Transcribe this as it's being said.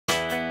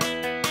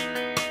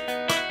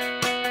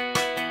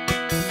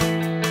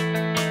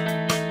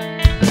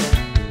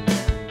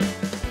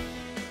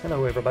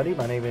everybody.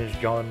 My name is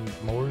John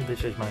Moore.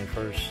 This is my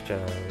first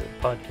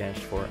podcast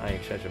for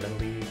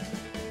iAccessibility.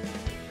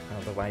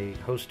 Although I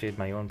hosted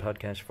my own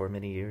podcast for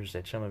many years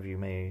that some of you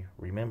may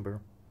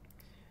remember.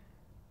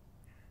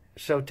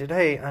 So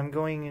today I'm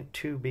going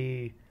to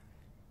be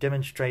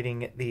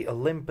demonstrating the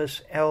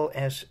Olympus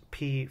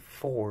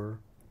LS-P4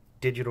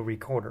 digital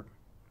recorder.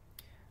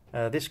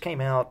 This came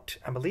out,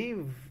 I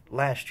believe,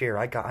 last year.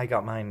 I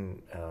got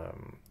mine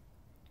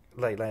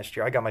late last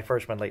year. I got my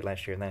first one late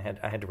last year, and then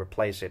I had to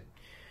replace it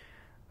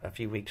a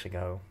few weeks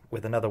ago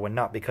with another one,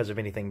 not because of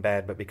anything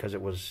bad, but because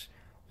it was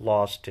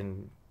lost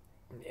and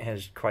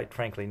has, quite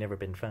frankly, never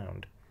been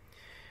found.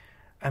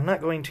 I'm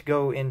not going to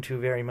go into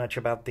very much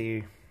about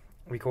the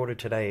recorder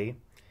today.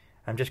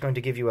 I'm just going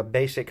to give you a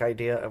basic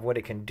idea of what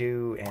it can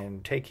do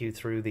and take you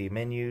through the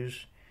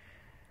menus,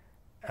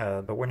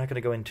 but we're not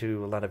going to go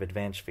into a lot of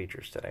advanced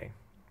features today.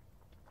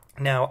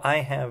 Now, I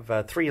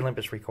have 3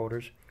 Olympus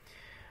recorders.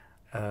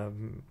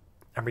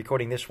 I'm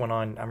recording this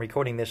on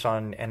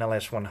an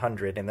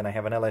LS-100, and then I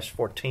have an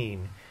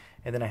LS-14,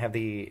 and then I have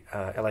the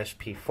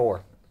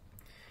LS-P4.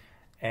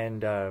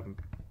 And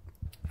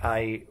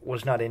I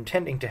was not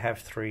intending to have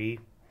 3.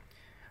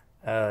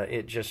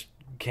 It just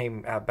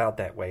came about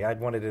that way. I'd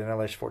wanted an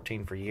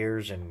LS-14 for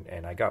years,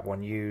 and I got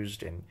one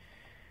used, and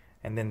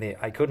then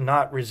I could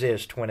not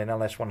resist when an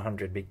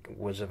LS-100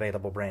 was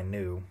available brand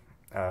new.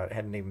 It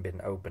hadn't even been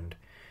opened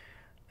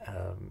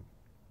on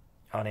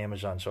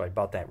Amazon, so I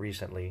bought that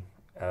recently.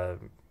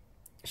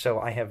 So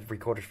I have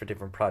recorders for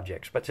different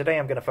projects, but today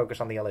I'm going to focus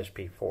on the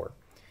LS-P4.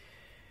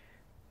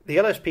 The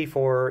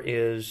LS-P4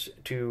 is,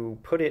 to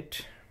put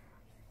it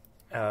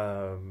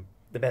the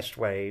best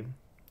way,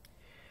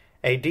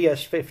 a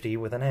DS50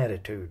 with an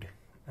attitude.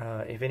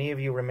 If any of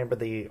you remember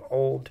the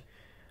old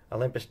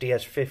Olympus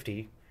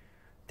DS50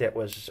 that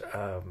was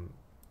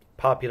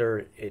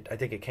popular, I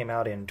think it came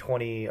out in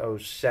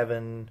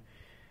 2007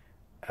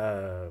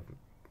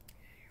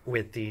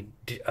 with the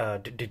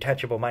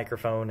detachable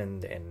microphone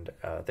and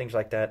things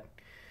like that.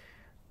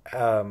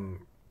 I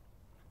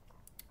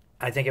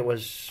think it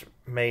was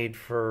made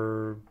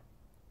for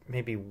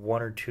maybe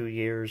 1 or 2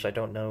 years. I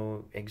don't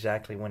know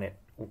exactly when it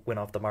went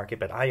off the market,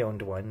 but I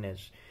owned one,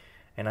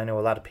 and I know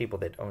a lot of people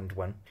that owned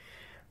one.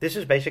 This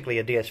is basically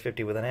a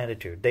DS50 with an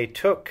attitude. They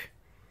took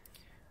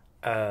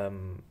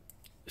some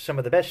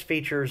of the best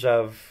features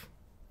of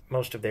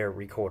most of their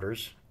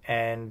recorders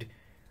and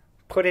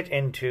put it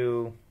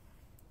into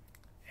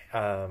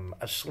a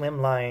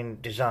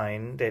slimline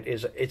design that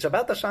it's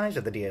about the size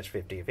of the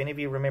DS50. If any of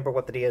you remember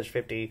what the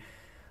DS50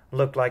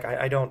 looked like,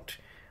 I'm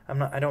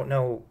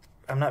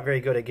not very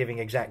good at giving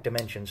exact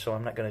dimensions, so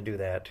I'm not going to do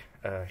that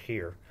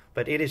here.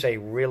 But it is a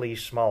really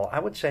small, I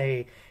would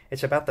say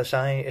it's about the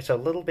size, it's a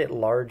little bit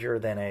larger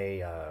than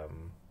a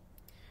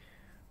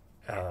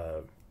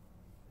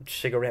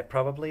cigarette,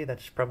 probably.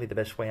 That's probably the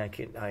best way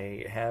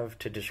I have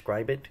to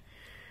describe it.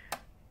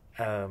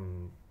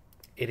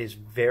 It is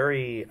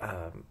very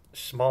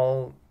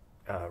small,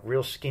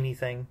 real skinny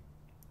thing,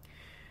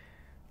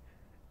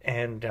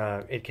 and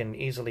it can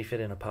easily fit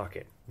in a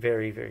pocket,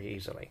 very, very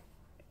easily.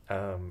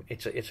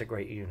 It's a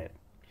great unit.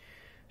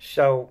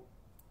 So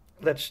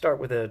let's start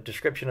with a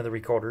description of the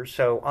recorder.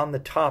 So on the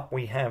top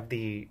we have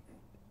the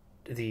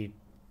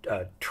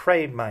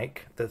tray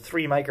mic, the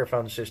 3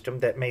 microphone system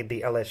that made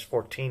the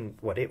LS-14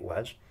 what it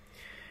was.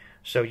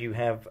 So you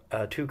have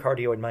 2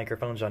 cardioid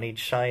microphones on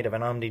each side of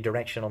an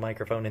omnidirectional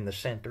microphone in the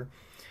center.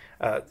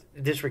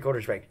 This recorder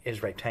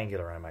is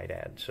rectangular, I might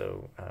add.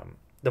 So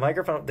the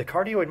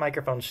cardioid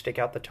microphones stick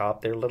out the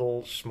top. They're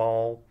little,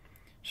 small,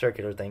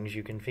 circular things.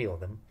 You can feel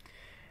them.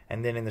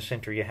 And then in the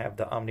center you have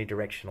the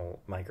omnidirectional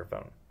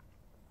microphone.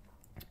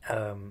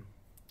 On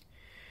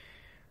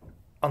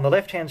the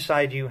left-hand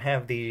side, you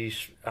have the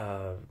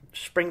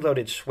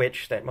spring-loaded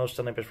switch that most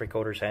Olympus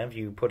recorders have.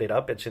 You put it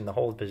up. It's in the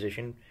hold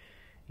position.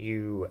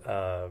 You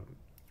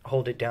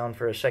hold it down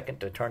for a second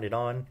to turn it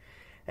on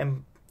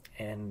and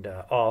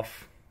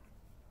off.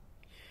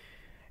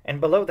 And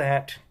below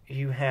that,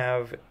 you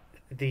have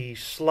the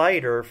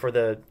slider for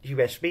the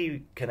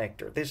USB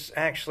connector. This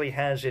actually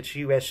has its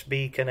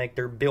USB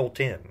connector built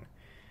in.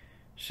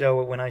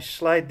 So when I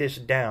slide this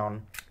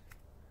down,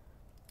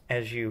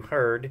 as you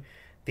heard,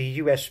 the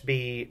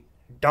USB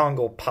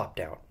dongle popped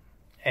out.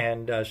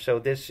 And so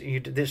this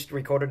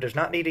recorder does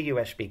not need a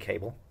USB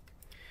cable.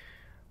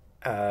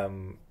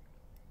 And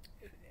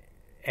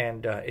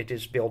it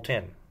is built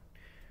in.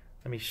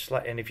 Let me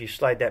slide, and if you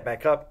slide that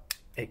back up,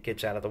 it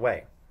gets out of the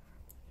way.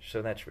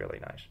 So that's really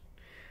nice.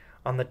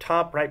 On the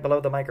top, right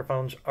below the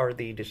microphones,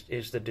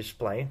 is the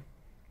display.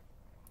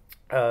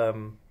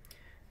 Below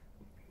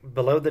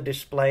the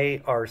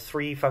display are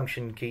 3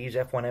 function keys: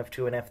 F1,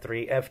 F2, and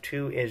F3.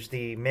 F2 is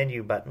the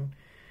menu button.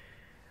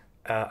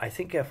 I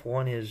think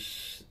F1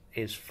 is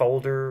the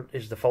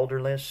folder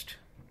list.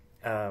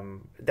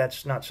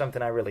 That's not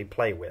something I really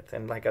play with,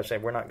 and like I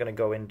said, I'm not going to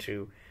go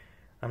into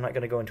a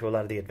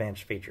lot of the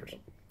advanced features.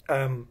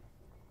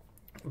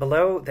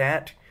 Below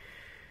that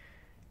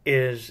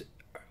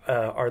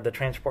are the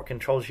transport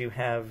controls. You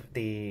have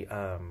the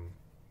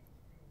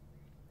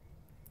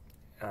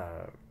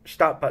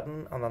stop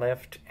button on the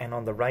left, and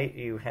on the right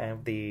you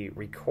have the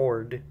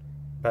record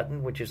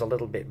button, which is a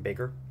little bit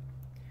bigger.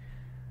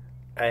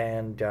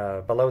 And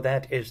below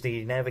that is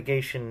the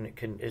navigation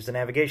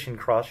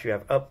cross. You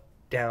have up,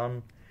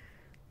 down,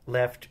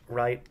 left,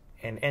 right,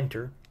 and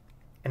enter.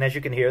 And as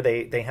you can hear,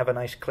 they have a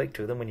nice click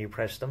to them when you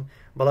press them.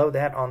 Below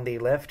that, on the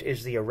left,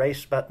 is the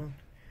erase button.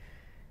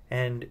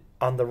 And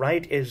on the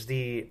right is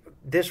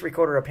this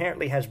recorder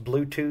apparently has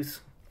Bluetooth.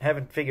 I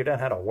haven't figured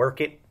out how to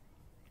work it,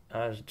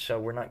 so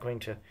we're not going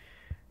to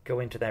go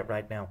into that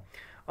right now.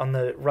 On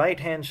the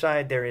right-hand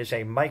side, there is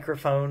a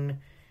microphone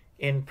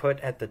input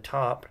at the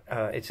top.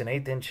 It's an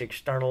 1/8"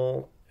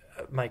 external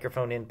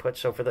microphone input,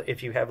 so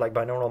if you have like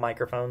binaural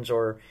microphones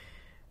or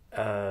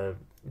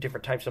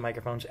different types of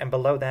microphones. And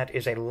below that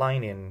is a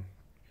line-in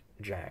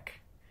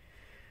jack.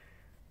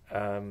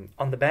 On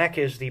the back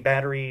is the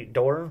battery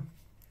door.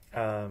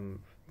 You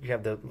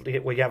have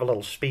a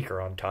little speaker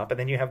on top, and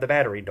then you have the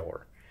battery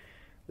door.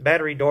 The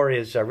battery door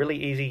is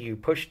really easy. You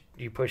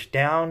push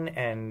down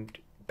and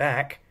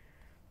back.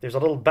 There's a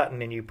little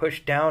button, and you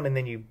push down, and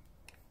then you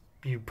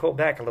pull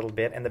back a little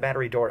bit, and the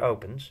battery door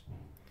opens.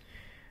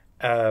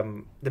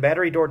 The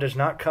battery door does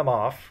not come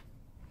off,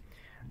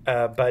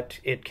 but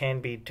it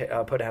can be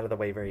put out of the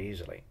way very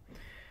easily.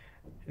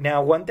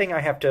 Now, one thing I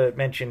have to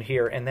mention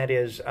here, and that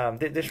is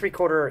this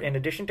recorder, in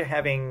addition to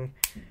having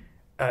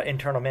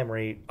internal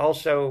memory,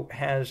 also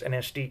has an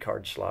SD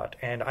card slot,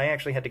 and I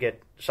actually had to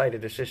get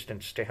sighted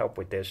assistance to help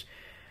with this.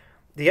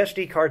 The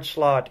SD card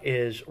slot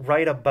is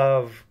right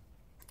above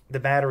the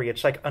battery.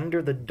 It's like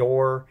under the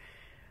door.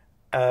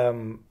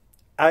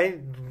 I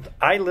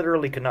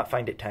literally could not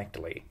find it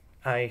tactily.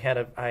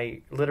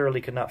 I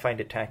literally could not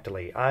find it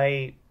tactily.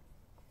 I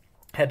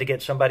had to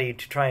get somebody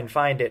to try and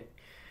find it,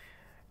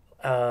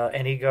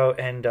 and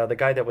the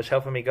guy that was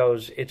helping me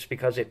goes, it's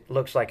because it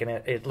looks like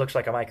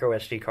a micro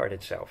SD card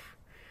itself.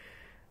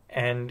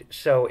 And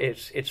so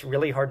it's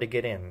really hard to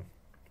get in.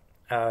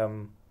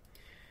 I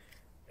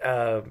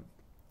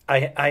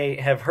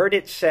have heard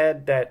it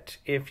said that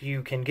if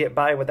you can get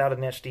by without an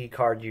SD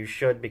card, you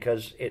should,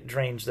 because it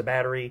drains the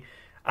battery.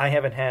 I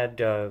haven't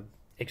had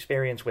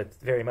experience with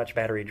very much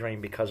battery drain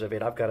because of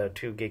it. I've got a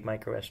 2 gig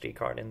micro SD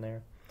card in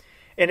there,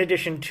 in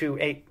addition to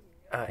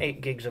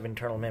 8 gigs of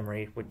internal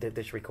memory that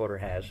this recorder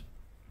has.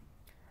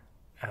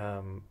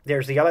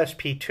 There's the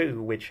LS-P2,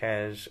 which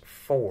has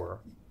 4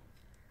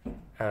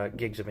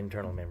 gigs of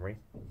internal memory.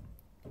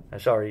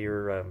 Sorry,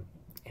 you're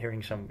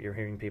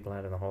hearing people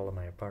out in the hall of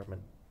my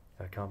apartment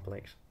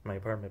complex, my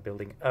apartment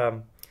building.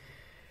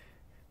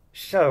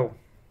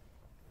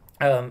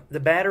 The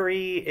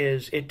battery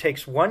it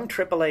takes one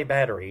AAA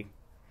battery,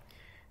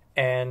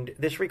 and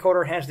this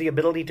recorder has the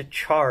ability to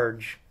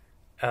charge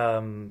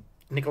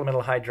nickel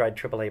metal hydride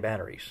AAA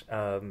batteries.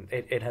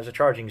 It has a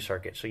charging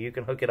circuit, so you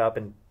can hook it up,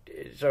 and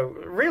so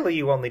really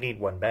you only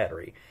need one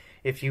battery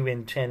if you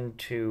intend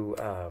to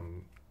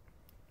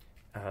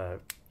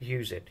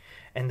use it.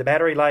 And the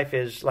battery life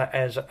is,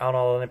 as on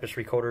all Olympus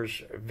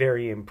recorders,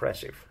 very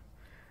impressive.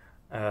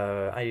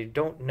 I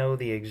don't know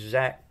the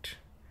exact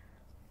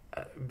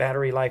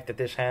battery life that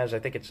this has. I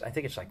think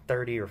it's like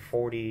 30 or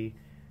 40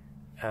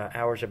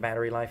 hours of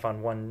battery life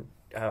on one.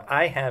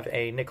 I have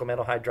a nickel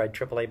metal hydride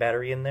AAA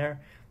battery in there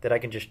that I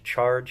can just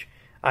charge.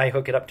 I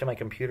hook it up to my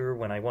computer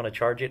when I want to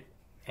charge it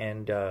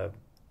and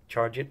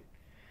charge it.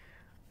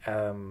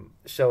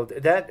 So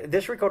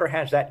this recorder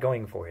has that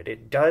going for it.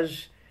 It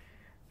does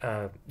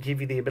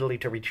give you the ability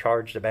to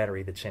recharge the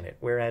battery that's in it,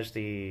 whereas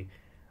the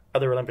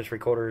other Olympus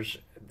recorders,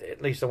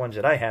 at least the ones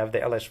that I have,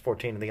 the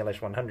LS-14 and the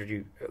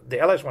LS-100, the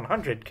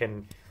LS-100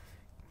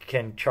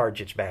 can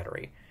charge its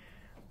battery,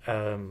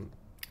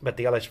 but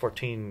the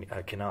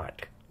LS-14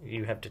 cannot.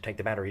 You have to take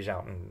the batteries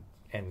out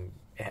and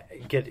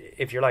get,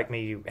 if you're like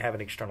me, you have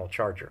an external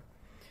charger.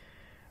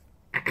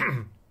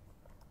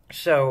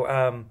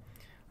 So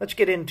let's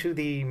get into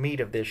the meat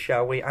of this,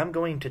 shall we? I'm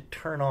going to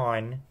turn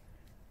on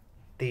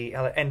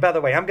and by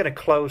the way, I'm going to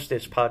close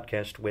this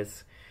podcast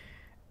with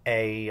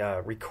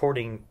a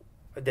recording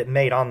that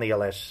made on the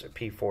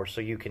LS-P4 so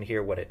you can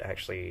hear what it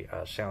actually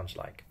sounds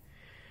like.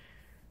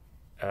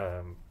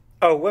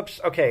 Oh,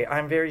 whoops. Okay,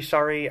 I'm very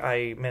sorry.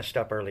 I messed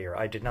up earlier.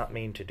 I did not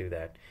mean to do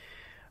that.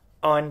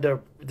 On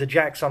the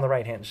jacks on the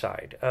right-hand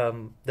side,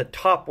 the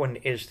top one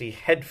is the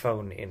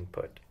headphone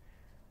input,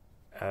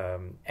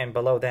 and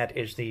below that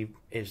is the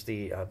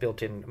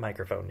built-in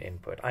microphone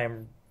input.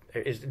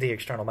 Is the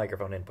external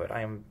microphone input.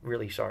 I am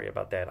really sorry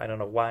about that. I don't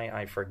know why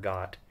I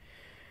forgot.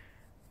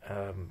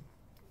 I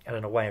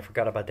don't know why I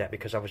forgot about that,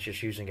 because I was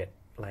just using it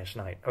last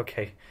night.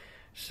 Okay,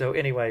 so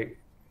anyway,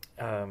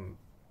 no,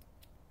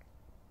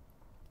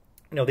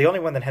 the only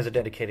one that has a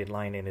dedicated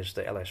line in is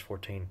the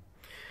LS-14.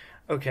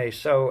 Okay,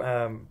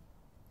 so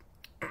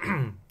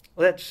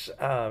let's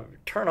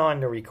turn on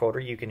the recorder.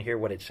 You can hear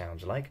what it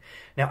sounds like.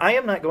 Now, I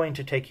am not going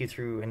to take you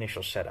through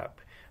initial setup,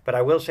 but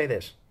I will say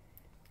this.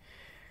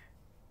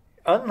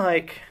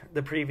 Unlike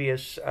the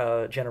previous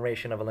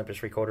generation of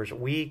Olympus recorders,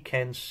 we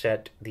can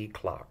set the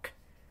clock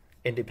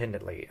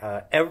independently.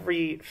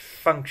 Every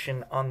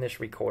function on this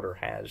recorder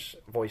has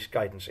voice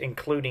guidance,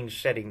 including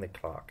setting the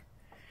clock.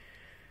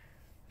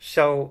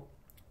 So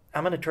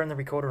I'm going to turn the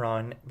recorder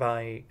on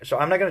so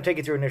I'm not going to take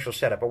you through initial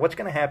setup, but what's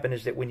going to happen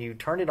is that when you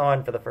turn it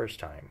on for the first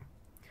time,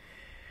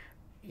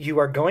 you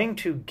are going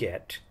to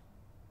get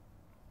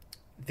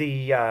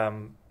the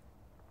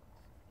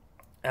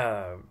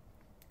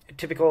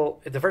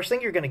the first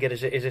thing you're going to get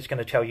is it's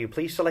going to tell you,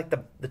 please select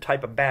the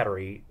type of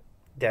battery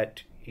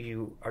that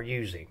you are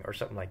using or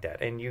something like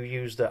that. And you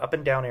use the up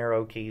and down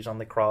arrow keys on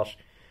the cross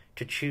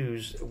to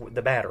choose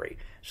the battery.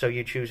 So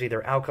you choose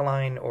either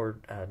alkaline or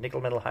nickel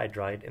metal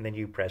hydride, and then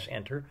you press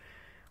enter,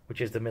 which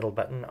is the middle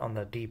button on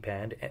the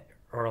D-pad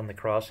or on the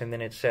cross, and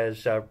then it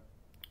says to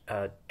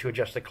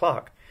adjust the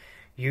clock.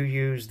 You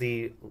use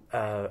the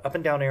up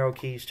and down arrow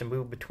keys to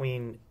move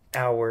between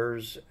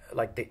hours,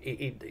 like the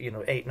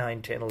 8,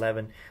 9, 10,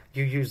 11.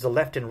 You use the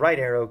left and right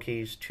arrow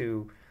keys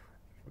to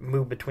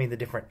move between the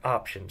different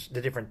options,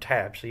 the different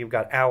tabs. So you've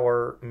got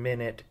hour,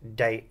 minute,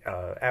 day,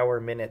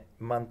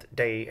 month,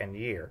 day, and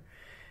year.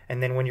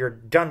 And then when you're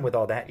done with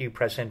all that, you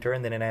press enter,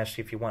 and then it asks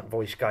you if you want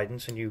voice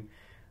guidance, and you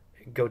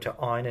go to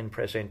on and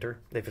press enter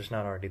if it's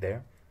not already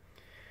there.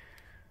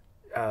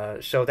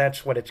 So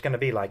that's what it's going to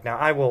be like. Now,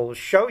 I will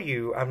show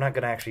you, I'm not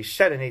going to actually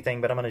set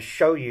anything, but I'm going to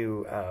show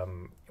you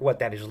what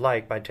that is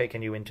like by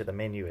taking you into the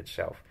menu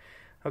itself.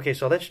 Okay,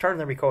 so let's turn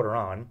the recorder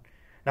on.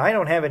 Now, I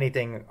don't have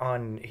anything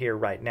on here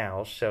right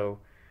now, so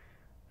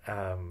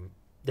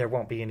there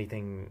won't be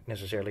anything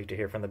necessarily to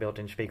hear from the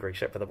built-in speaker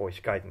except for the voice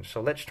guidance.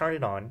 So let's turn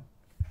it on,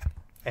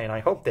 and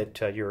I hope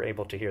that you're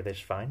able to hear this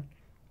fine.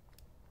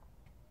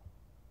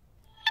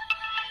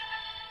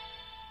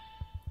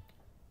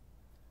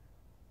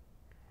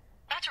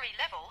 Battery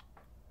level,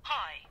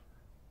 high.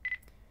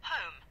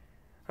 Home.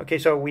 Okay,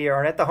 so we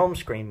are at the home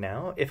screen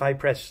now. If I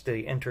press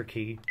the enter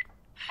key,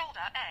 Folder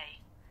A.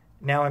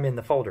 now I'm in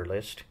the folder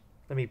list.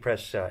 Let me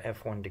press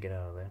F1 to get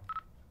out of there.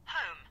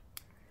 Home.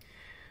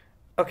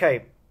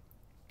 Okay.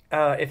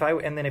 If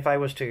I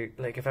was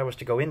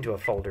to go into a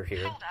folder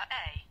here, Folder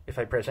A. if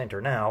I press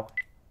enter now,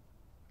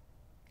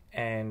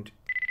 and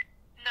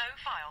No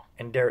file.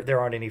 and there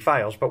aren't any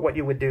files, but what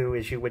you would do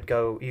is you would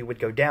go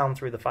down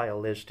through the file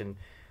list and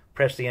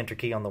press the enter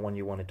key on the one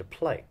you wanted to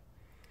play.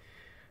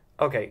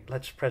 Okay,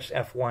 let's press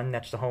F1.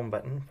 That's the home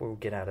button. We'll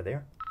get out of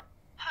there.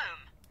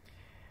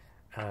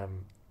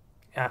 Home.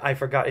 I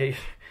forgot.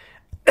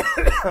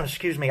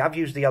 Excuse me. I've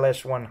used the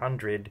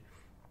LS-100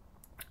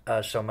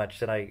 so much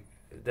that I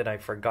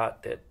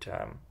forgot that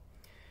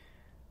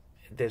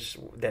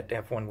that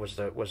F1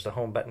 was the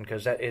home button,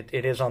 because it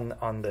is on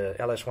the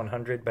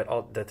LS-100.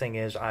 But the thing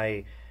is,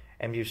 I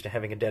am used to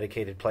having a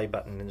dedicated play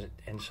button,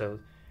 and so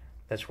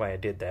that's why I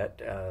did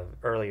that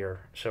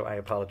earlier. So I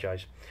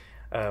apologize.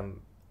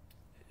 And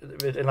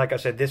like I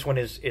said, this one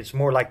it's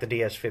more like the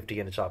DS50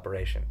 in its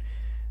operation.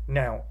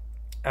 Now,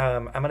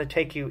 I'm going to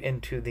take you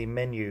into the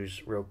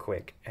menus real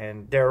quick,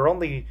 and there are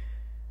only.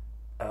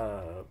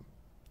 So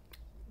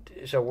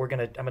I'm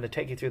going to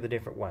take you through the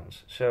different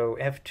ones. So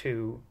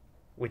F2,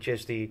 which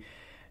is the.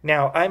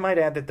 Now, I might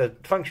add that the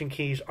function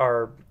keys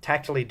are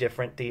tactily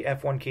different. The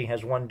F1 key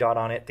has one dot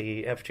on it,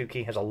 the F2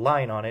 key has a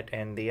line on it,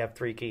 and the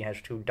F3 key has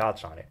two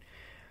dots on it.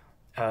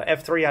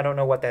 F3, I don't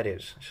know what that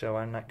is, so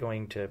I'm not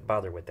going to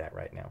bother with that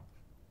right now.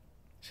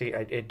 See,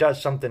 it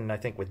does something, I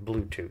think, with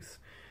Bluetooth,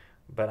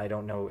 but I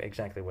don't know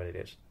exactly what it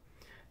is.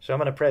 So I'm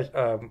going to press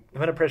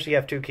the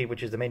F2 key,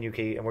 which is the menu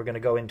key, and we're going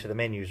to go into the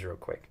menus real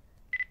quick.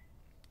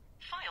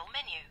 File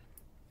menu.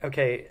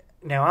 Okay,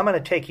 now I'm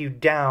going to take you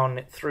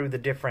down through the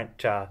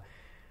different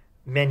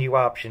menu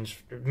options,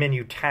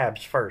 menu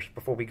tabs first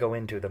before we go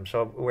into them.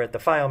 So we're at the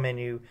file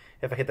menu.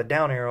 If I hit the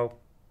down arrow,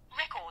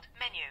 Record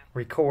menu.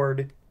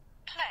 record,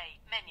 Play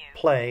menu.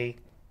 play,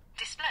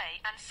 Display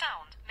and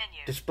sound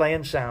menu. display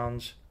and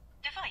sounds,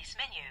 Device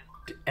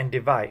menu. and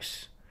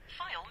device.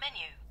 File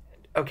menu.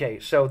 Okay,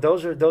 so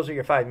those are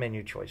your 5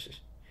 menu choices.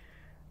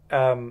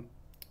 I'm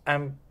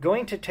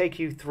going to take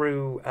you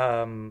through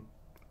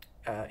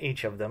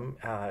each of them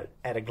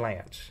at a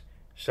glance.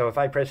 So if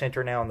I press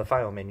enter now on the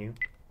file menu,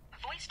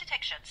 Voice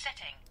detection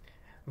setting.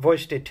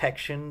 voice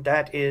detection,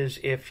 that is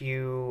if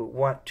you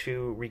want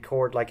to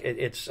record, like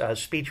it's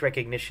speech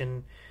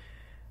recognition,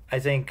 I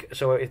think.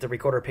 So if the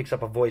recorder picks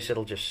up a voice,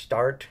 it'll just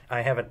start.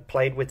 I haven't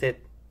played with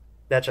it.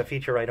 That's a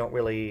feature I don't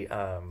really,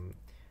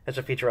 that's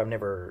a feature I've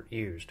never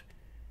used.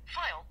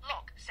 File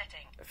lock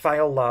setting.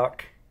 File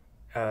lock,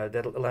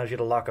 that allows you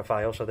to lock a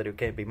file so that it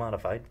can't be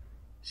modified.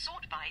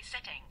 Sort by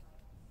setting.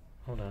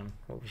 Hold on,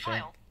 what was that?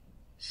 File.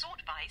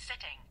 Sort by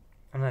setting.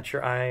 I'm not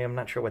sure. I am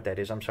not sure what that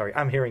is. I'm sorry.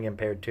 I'm hearing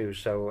impaired too,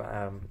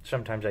 so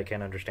sometimes I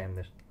can't understand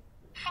this.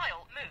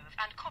 File move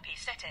and copy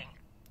setting.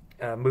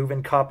 Move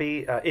and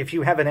copy. If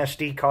you have an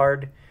SD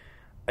card,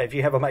 if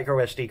you have a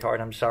micro SD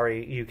card, I'm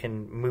sorry, you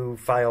can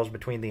move files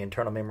between the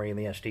internal memory and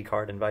the SD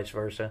card and vice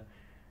versa.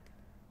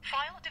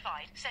 File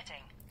divide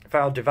setting.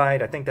 File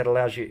divide. I think that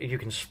allows you. You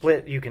can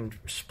split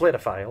a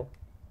file.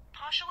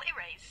 Partial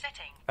erase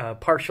setting.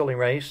 Partial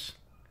erase.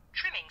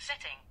 Trimming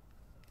setting.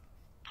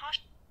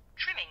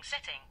 Trimming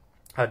setting.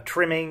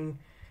 Trimming.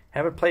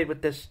 Haven't played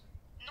with this.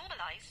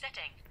 Normalize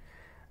setting.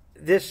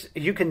 this,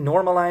 you can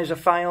normalize a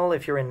file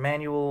if you're in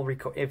manual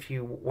record. If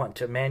you want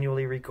to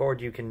manually record,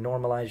 you can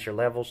normalize your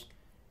levels.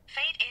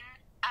 Fade in,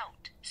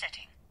 out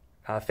setting.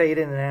 Fade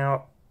in and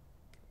out.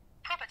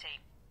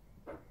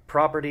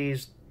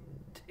 Properties.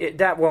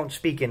 That won't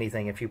speak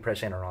anything if you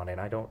press enter on it.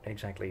 I don't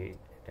exactly.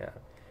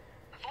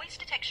 Voice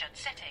detection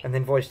setting. And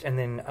then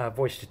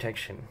voice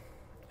detection.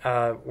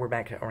 We're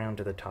back around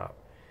to the top.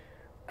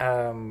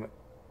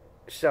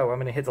 So I'm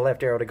going to hit the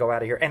left arrow to go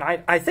out of here. And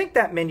I think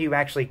that menu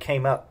actually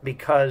came up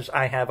because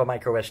I have a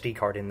micro SD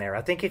card in there.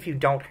 I think if you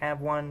don't have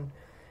one,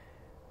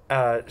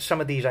 some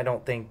of these I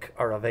don't think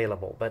are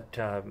available. But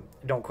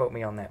don't quote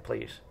me on that,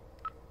 please.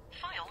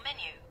 File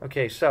menu.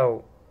 Okay,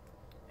 so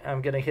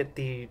I'm going to hit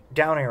the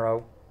down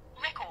arrow.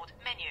 Record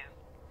menu.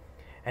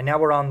 And now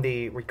we're on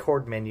the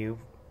record menu.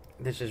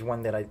 This is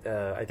one that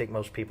I think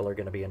most people are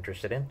going to be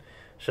interested in.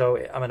 So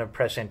I'm going to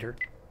press enter.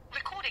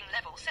 Recording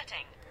level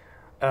setting.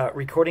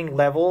 Recording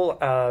level,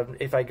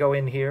 if I go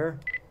in here,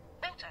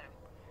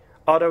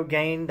 auto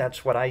gain,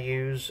 that's what I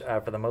use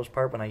for the most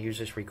part when I use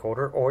this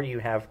recorder. Or you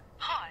have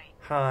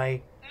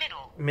high,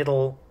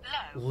 middle,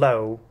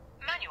 low,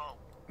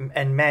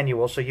 and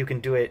manual. So you can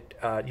do it,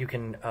 you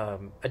can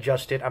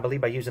adjust it, I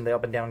believe, by using the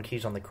up and down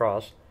keys on the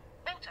cross.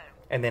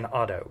 And then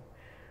auto.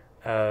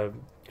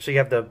 So you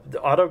have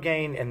the auto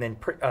gain and then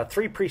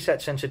 3 preset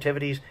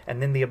sensitivities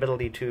and then the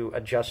ability to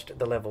adjust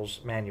the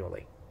levels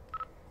manually.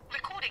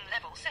 Recording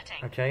level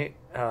setting. Okay,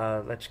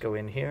 let's go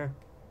in here.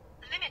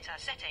 Limiter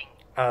setting.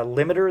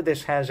 Limiter,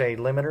 this has a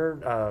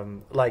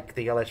limiter like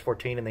the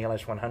LS-14 and the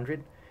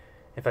LS-100.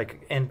 If I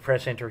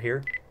press enter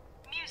here.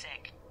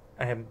 Music.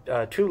 I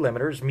have 2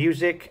 limiters,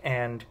 music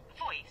and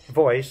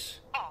voice.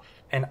 Off.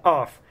 And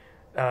off.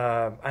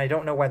 I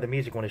don't know why the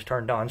music one is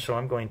turned on, so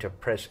I'm going to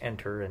press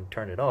enter and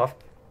turn it off.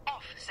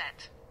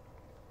 Offset.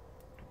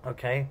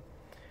 Okay.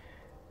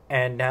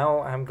 And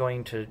now I'm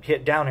going to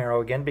hit down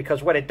arrow again,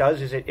 because what it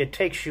does is it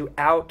takes you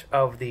out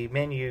of the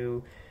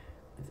menu.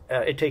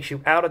 It takes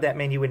you out of that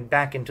menu and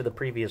back into the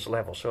previous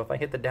level. So if I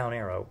hit the down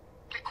arrow.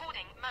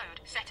 Recording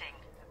mode setting.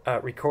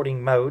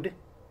 Recording mode.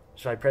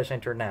 So I press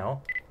enter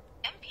now.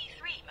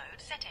 MP3 mode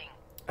setting.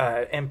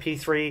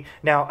 MP3.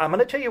 Now, I'm going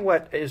to tell you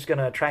what is going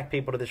to attract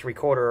people to this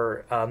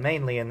recorder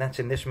mainly, and that's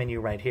in this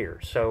menu right here.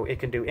 So it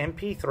can do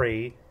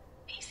MP3,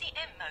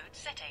 PCM mode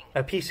setting,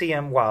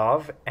 PCM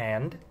WAV,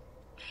 and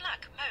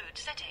FLAC mode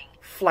setting.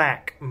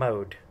 FLAC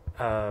mode,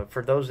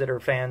 for those that are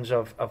fans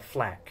of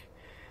FLAC.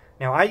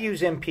 Now, I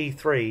use MP3.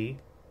 MP3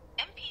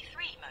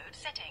 mode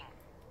setting.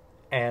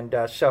 And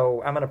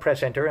so I'm going to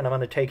press enter, and I'm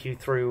going to take you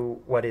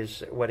through what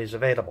is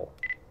available.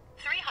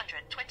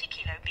 320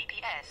 kilo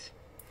BPS.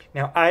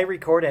 Now, I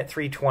record at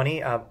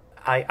 320.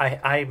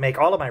 I make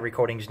all of my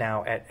recordings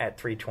now at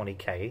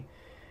 320K.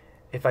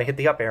 If I hit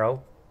the up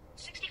arrow.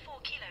 64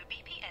 kilo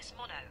BPS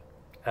mono.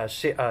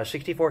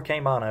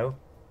 64K mono.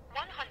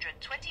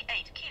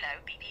 128 kilo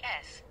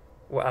BPS.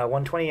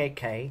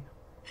 128K.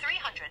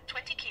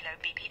 320 kilo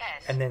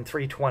BPS. And then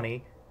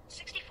 320.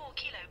 64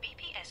 kilo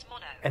BPS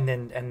mono. And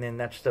then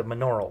that's the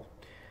monaural.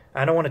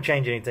 I don't want to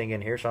change anything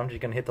in here, so I'm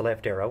just going to hit the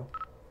left arrow.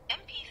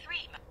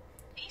 MP3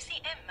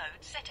 PCM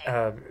mode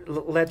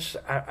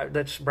setting.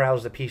 Let's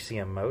browse the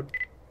PCM mode.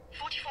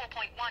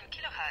 44.1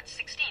 kilohertz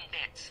 16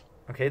 bits.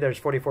 Okay, there's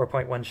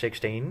 44.116.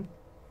 44.1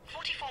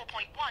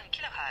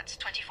 kilohertz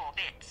 24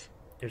 bits.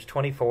 There's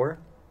 24.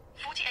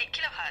 48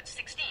 kilohertz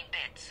 16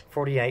 bits.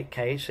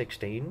 48K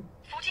 16.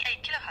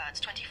 48 kilohertz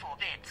 24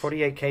 bits.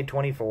 48K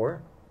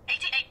 24.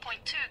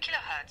 88.2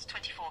 kilohertz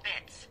 24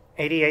 bits.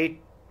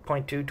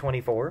 88.2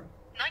 24.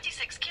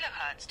 96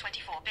 kilohertz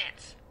 24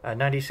 bits.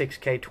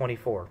 96K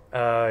 24.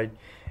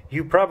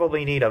 You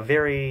probably need a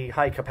very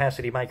high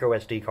capacity micro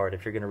SD card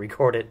if you're going to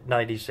record it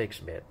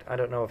 96-bit. I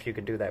don't know if you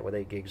can do that with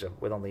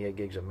only 8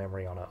 gigs of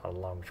memory on a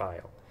long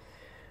file.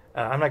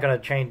 I'm not going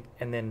to change,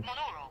 and then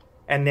Monaural.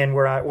 And then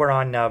we're on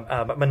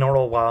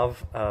monaural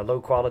WAV, low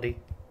quality.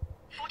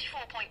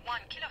 44.1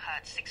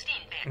 kilohertz 16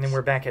 bits. And then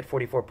we're back at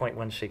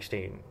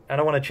 44.116. I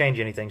don't want to change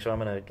anything, so I'm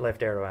going to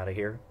left arrow out of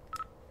here.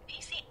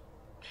 PC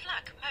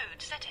FLAC mode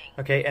setting.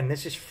 Okay, and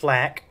this is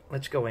FLAC.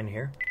 Let's go in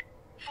here.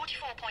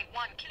 44.1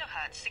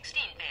 kilohertz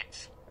 16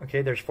 bits.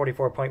 Okay, there's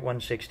 44.116.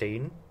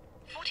 44.1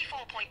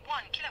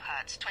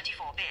 kilohertz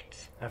 24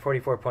 bits.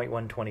 44.124.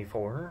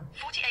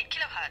 48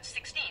 kilohertz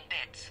 16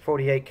 bits.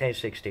 48K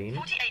 16.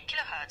 48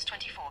 kilohertz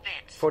 24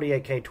 bits.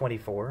 48K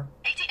 24.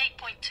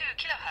 88.2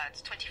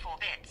 kilohertz 24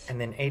 bits. And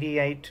then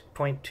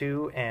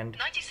 88.2 and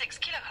 96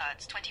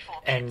 kilohertz 24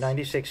 bits. and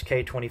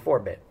 96K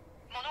 24-bit.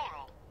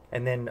 Monaural.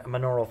 And then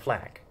monaural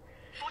FLAC.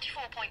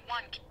 44.1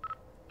 FLAC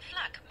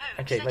mode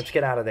Okay, setting. let's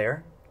get out of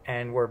there.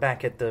 And we're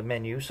back at the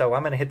menu. So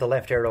I'm going to hit the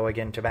left arrow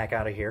again to back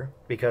out of here,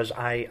 because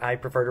I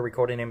prefer to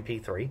record in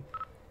MP3.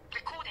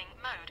 Recording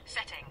mode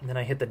setting. And then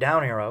I hit the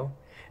down arrow.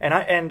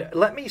 And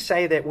let me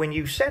say that when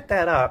you set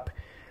that up,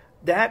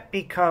 that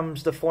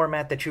becomes the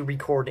format that you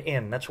record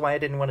in. That's why I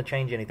didn't want to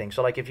change anything.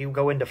 So like if you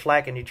go into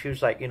FLAC and you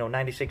choose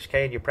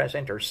 96K and you press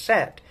enter,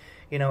 set,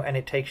 and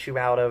it takes you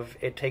out of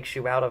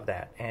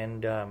that.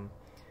 And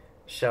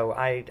so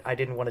I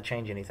didn't want to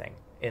change anything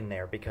in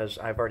there because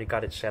I've already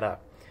got it set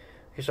up.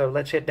 Okay, so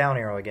let's hit down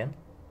arrow again.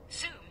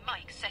 Zoom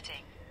mic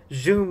setting.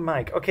 Zoom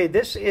mic. Okay,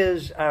 this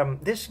is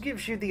this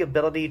gives you the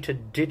ability to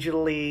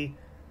digitally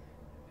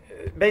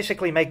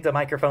basically make the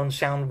microphones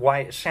sound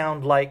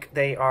like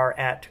they are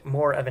at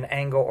more of an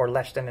angle or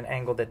less than an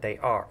angle that they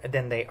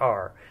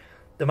are.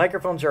 The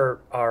microphones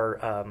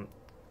are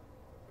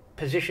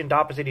positioned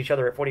opposite each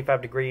other at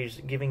 45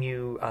 degrees, giving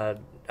you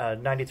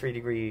 93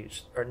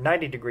 degrees or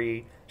 90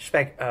 degree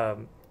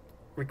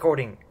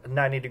recording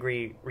 90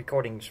 degree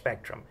recording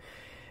spectrum.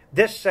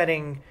 These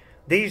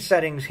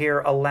settings here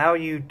allow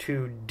you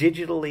to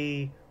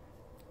digitally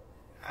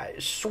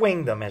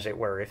swing them, as it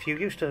were. If you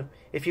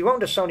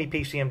owned a Sony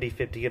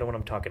PCMD50, you know what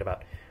I'm talking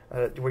about,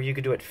 where you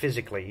could do it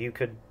physically. You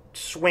could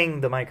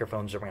swing the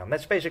microphones around.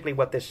 That's basically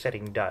what this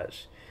setting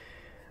does.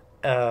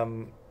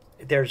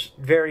 There's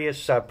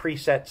various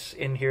presets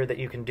in here that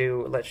you can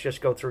do. Let's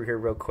just go through here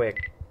real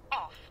quick.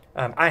 Off.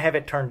 I have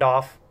it turned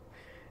off,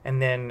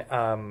 and then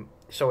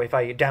so if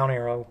I down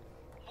arrow,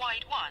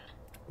 Wide 1.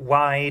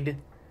 wide,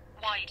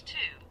 Wide 2.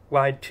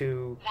 wide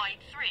 2, Wide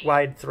 3.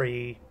 wide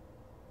 3,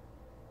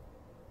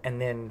 and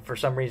then for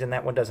some reason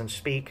that one doesn't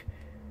speak.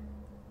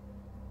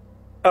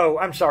 Oh,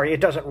 I'm sorry, it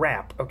doesn't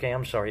wrap. Okay,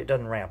 I'm sorry, it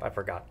doesn't wrap. I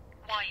forgot.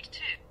 Wide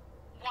 2.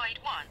 Wide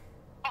 1.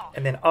 Off.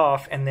 And then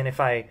off, and then if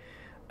I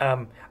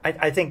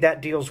think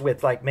that deals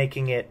with like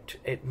making it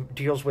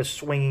deals with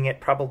swinging it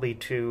probably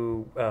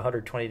to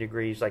 120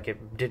 degrees, like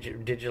it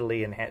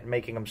digitally, and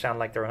making them sound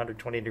like they're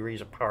 120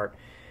 degrees apart.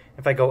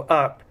 If I go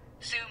up,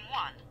 Zoom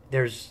 1.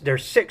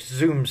 there's 6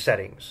 zoom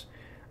settings,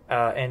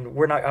 and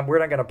we're not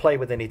going to play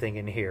with anything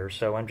in here,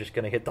 so I'm just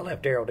going to hit the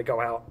left arrow to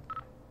go out.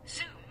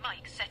 Zoom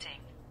mic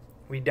setting.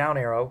 We down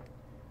arrow.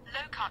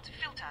 Low cut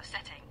filter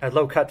setting. A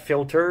low cut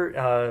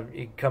filter.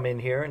 You come in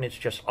here and it's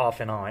just off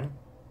and on.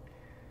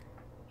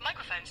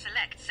 Microphone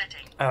select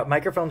setting.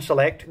 Microphone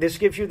select. This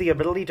gives you the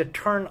ability to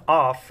turn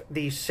off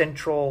the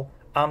central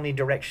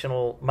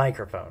omnidirectional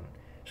microphone.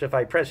 So if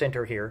I press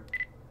enter here,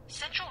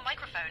 Central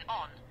microphone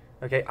on.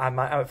 okay,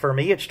 for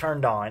me it's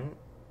turned on.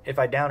 If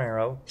I down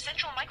arrow,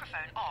 Central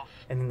microphone off.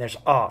 and then there's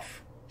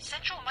off.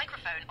 Central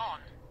microphone on.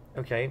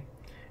 Okay,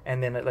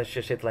 and then let's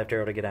just hit the left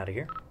arrow to get out of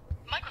here,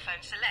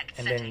 Microphone select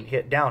and setting. then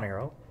hit down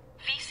arrow.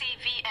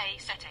 VCVA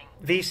setting.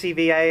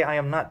 VCVA. I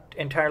am not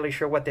entirely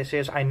sure what this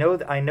is. I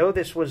know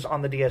this was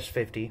on the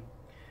DS50,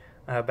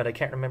 but I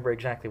can't remember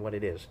exactly what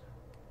it is.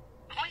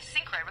 Voice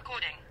synchro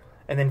recording.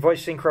 And then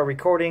voice synchro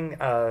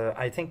recording.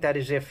 I think that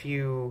is if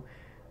you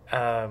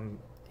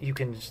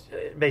can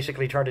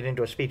basically turn it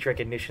into a speech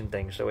recognition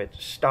thing. So it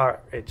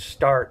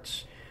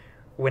starts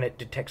when it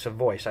detects a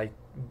voice. I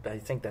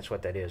think that's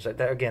what that is.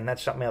 Again,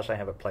 that's something else I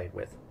haven't played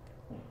with.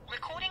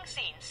 Recording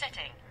scene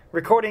setting.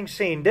 Recording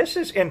scene. This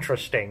is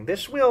interesting.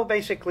 This will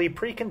basically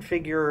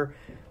pre-configure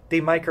the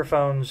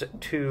microphones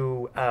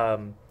to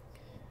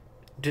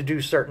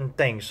do certain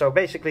things. So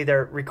basically,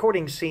 their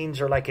recording scenes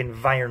are like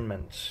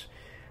environments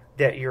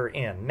that you're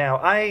in. Now,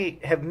 I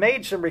have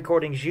made some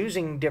recordings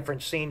using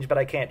different scenes, but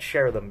I can't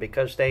share them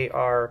because they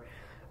are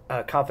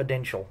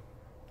confidential.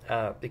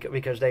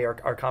 Because they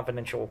are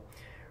confidential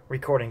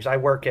recordings. I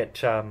work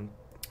at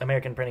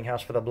American Printing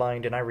House for the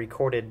Blind, and I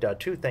recorded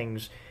 2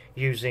 things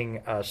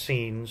using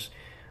scenes.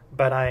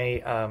 But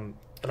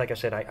like I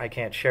said, I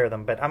can't share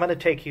them. But I'm going to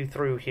take you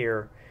through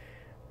here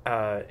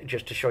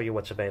just to show you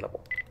what's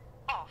available.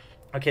 Off.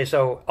 Okay,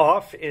 so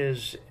off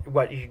is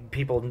what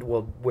people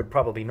would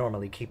probably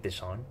normally keep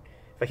this on.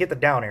 If I hit the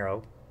down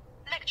arrow,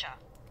 Lecture.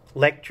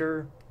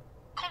 lecture,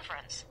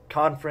 Conference.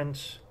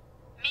 conference,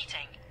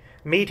 Meeting.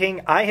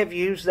 meeting. I have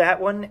used that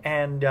one,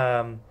 and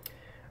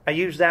I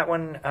used that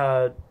one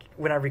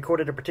when I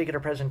recorded a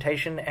particular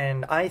presentation,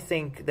 and I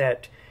think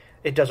that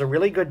it does a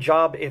really good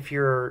job if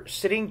you're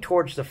sitting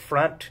towards the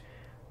front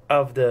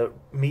of the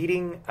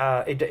meeting.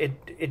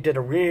 It did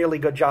a really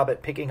good job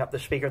at picking up the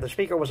speaker. The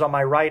speaker was on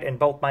my right, and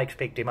both mics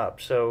picked him up.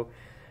 So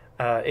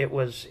that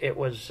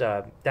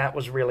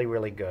was really,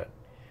 really good.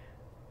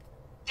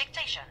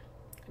 Dictation.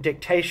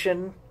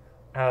 Dictation.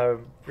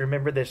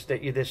 Remember this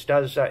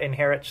does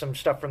inherit some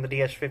stuff from the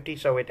DS50,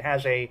 so it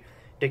has a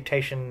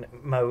dictation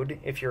mode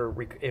if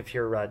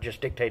you're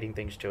just dictating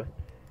things to it.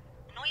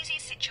 Noisy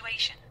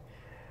situation.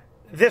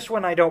 This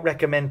one I don't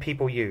recommend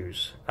people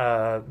use,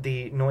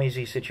 the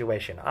noisy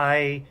situation.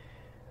 I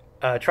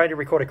tried to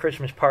record a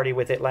Christmas party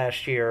with it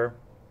last year,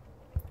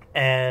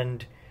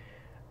 and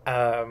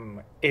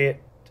it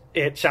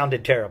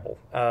sounded terrible.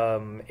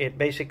 It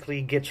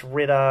basically gets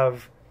rid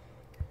of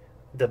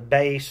the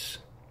bass,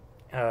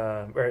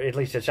 or at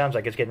least it sounds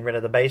like it's getting rid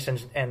of the bass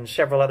and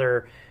several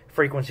other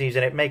frequencies,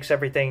 and it makes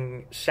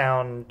everything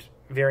sound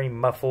very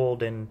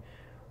muffled and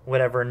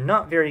whatever.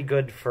 Not very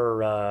good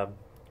for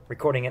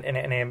recording in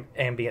an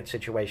ambient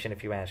situation,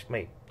 if you ask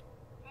me.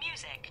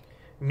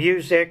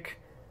 Music,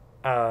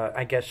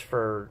 I guess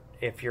for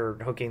if you're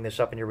hooking this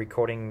up and you're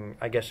recording,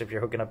 I guess if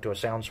you're hooking up to a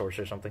sound source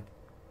or something.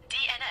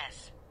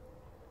 DNS.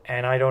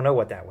 And I don't know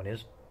what that one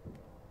is.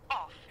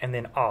 Off. And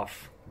then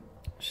off.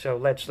 So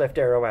let's left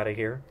arrow out of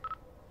here.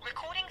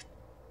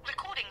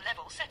 Recording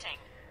level setting.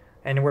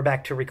 And we're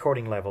back to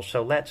recording level.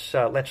 So let's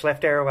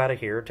left arrow out of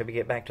here to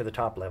get back to the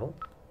top level.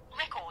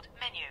 Record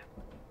menu.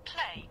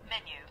 Play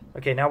menu.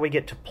 Okay, now we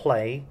get to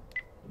play.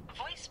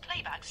 Voice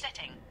playback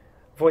setting.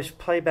 Voice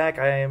playback,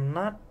 I am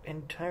not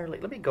entirely...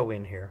 Let me go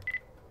in here.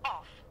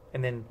 Off.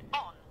 And then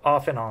On.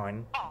 off and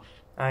on. Off.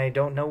 I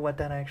don't know what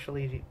that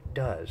actually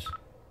does.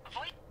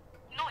 Voice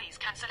noise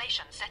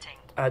cancellation setting.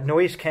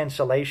 Noise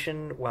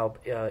cancellation, well,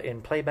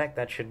 in playback,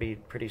 that should be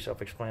pretty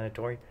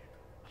self-explanatory.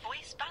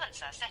 Voice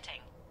balancer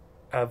setting.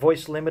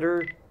 Voice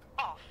limiter,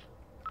 Off.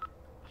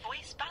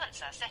 Voice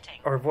balancer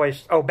setting. or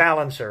voice... Oh,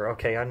 balancer.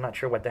 Okay, I'm not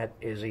sure what that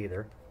is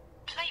either.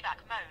 Playback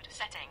mode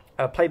setting.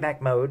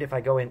 Playback mode, if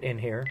I go in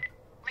here.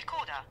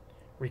 Recorder.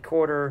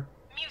 Recorder,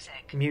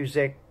 Music.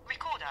 music,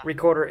 Recorder.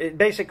 recorder.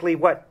 Basically,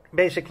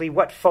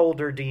 what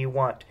folder do you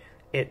want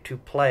it to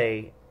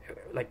play?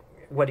 Like,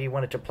 what do you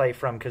want it to play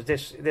from? Because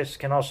this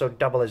can also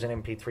double as an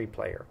MP3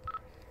 player.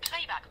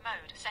 Playback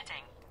mode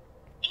setting.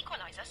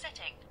 Equalizer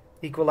setting.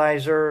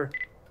 Equalizer,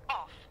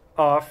 Off.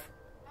 off,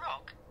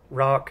 Rock.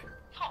 rock,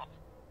 Pop.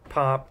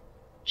 pop,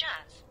 Jazz.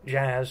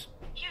 jazz,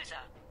 User.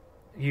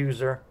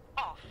 user,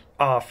 Off.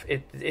 off.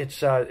 It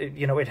has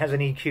an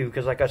EQ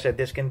because, like I said,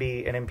 this can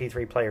be an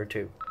MP3 player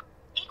too.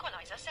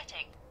 Equalizer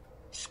setting.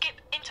 Skip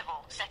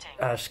interval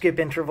setting. Skip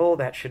interval,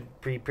 that should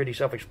be pretty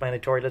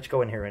self-explanatory. Let's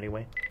go in here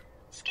anyway.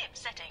 Skip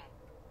setting.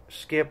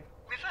 Skip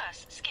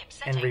Reverse skip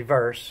setting. and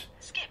reverse.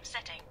 Skip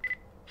setting.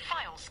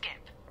 File skip.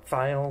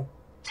 File,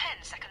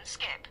 10-second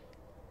skip.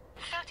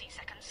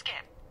 30-second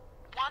skip.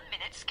 1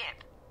 minute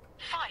skip.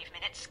 5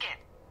 minute skip.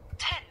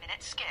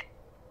 10-minute skip.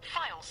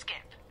 File skip.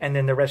 and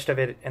then the rest of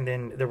it, and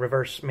then the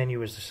reverse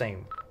menu is the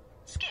same.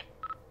 Skip.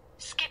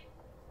 Skip.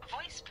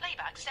 Voice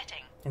playback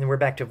setting. And then we're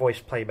back to voice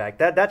playback.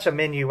 That's a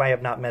menu I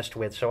have not messed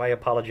with, so I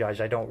apologize.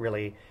 I don't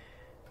really,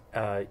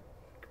 I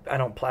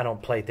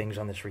don't play things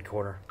on this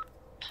recorder.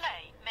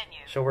 Play menu.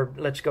 So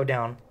let's go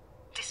down.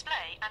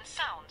 Display and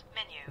sound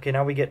menu. Okay,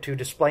 now we get to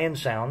display and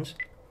sounds.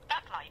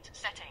 Backlight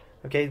setting.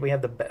 Okay, we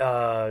have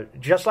the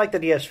just like the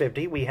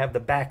DS50, we have the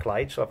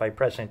backlight. So if I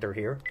press enter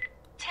here,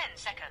 10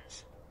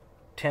 seconds.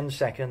 10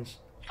 seconds,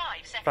 5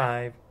 seconds.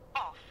 5,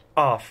 Off.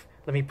 off.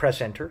 Let me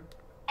press enter.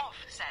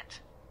 Offset.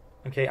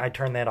 Okay, I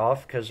turn that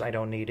off because I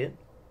don't need it.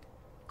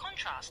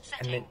 Contrast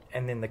And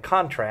setting. then the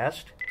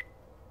contrast.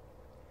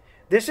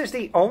 This is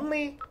the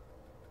only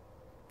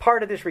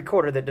part of this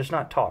recorder that does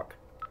not talk.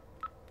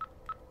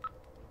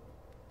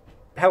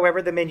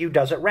 However, the menu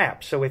doesn't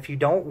wrap. So if you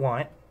don't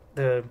want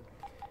the...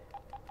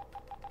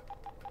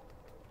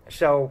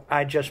 So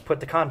I just put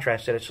the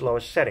contrast at its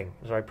lowest setting.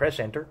 So I press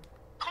enter.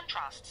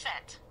 Contrast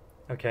set.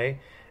 Okay.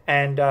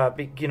 And,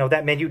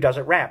 that menu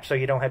doesn't wrap. So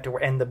you don't have to...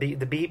 And the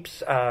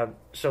beeps...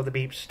 so the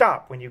beeps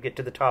stop when you get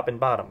to the top and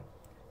bottom.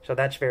 So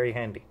that's very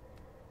handy.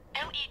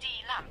 LED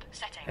lamp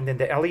setting. And then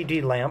the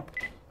LED lamp.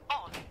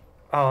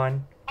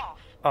 On. Off.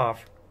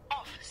 Off.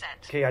 Offset.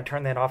 Okay, I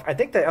turn that off. I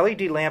think the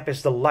LED lamp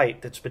is the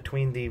light that's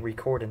between the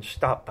record and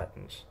stop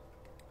buttons.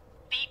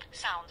 Beep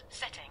sound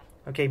setting.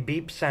 Okay,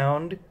 beep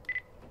sound.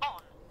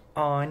 On.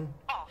 On.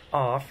 Off.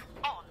 Off.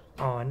 On.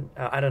 On.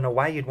 I don't know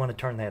why you'd want to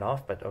turn that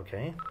off, but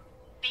okay.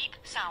 Beep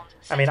sound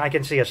I setting. mean, I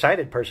can see a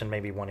sighted person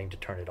maybe wanting to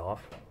turn it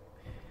off.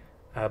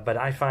 But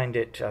I find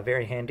it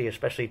very handy,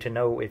 especially to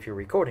know if you're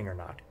recording or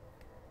not.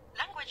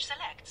 Language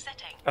select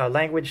setting.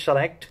 Language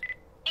select.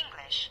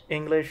 English.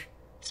 English.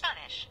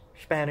 Spanish.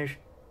 Spanish.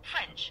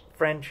 French.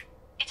 French.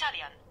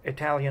 Italian.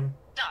 Italian.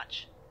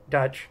 Dutch.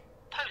 Dutch.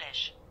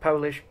 Polish.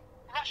 Polish.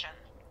 Russian.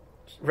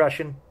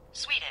 Russian.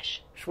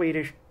 Swedish.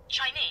 Swedish.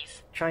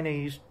 Chinese.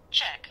 Chinese.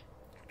 Czech.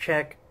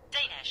 Czech.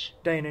 Danish.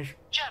 Danish.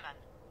 German.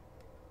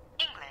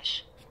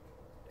 English.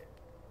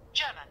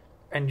 German.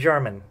 And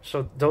German.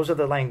 So those are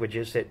the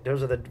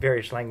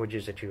various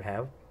languages that you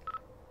have.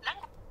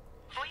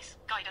 Voice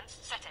guidance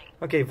setting.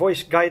 Okay,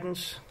 voice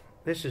guidance.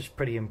 This is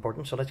pretty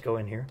important, so let's go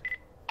in here.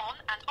 On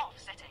and off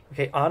setting.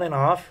 Okay, on and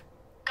off.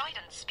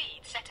 Guidance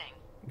speed setting.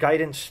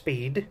 Guidance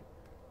speed.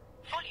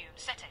 Volume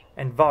setting.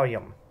 And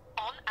volume.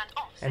 On and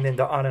off setting. And then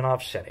the on and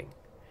off setting.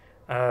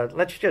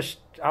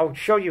 I'll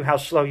show you how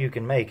slow you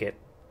can make it.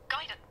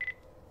 Guidance.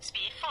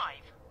 Speed 5.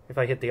 If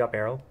I hit the up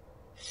arrow.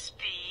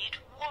 Speed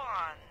 1.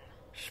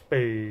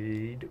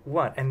 Speed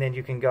 1. And then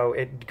you can go,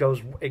 it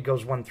goes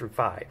 1 through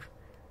 5.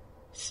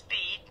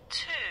 Speed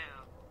 2.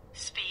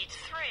 Speed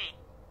 3.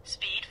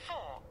 Speed 4.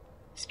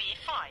 Speed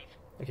 5.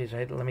 Okay, so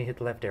let me hit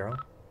the left arrow.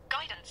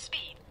 Guidance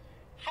speed.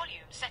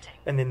 Volume setting.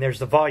 And then there's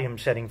the volume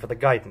setting for the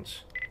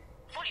guidance.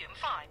 Volume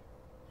 5.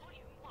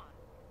 Volume 1.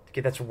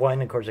 Okay, that's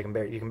 1. Of course, I can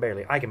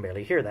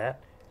barely hear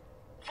that.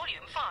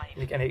 Volume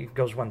 5. And it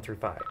goes 1 through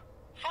 5.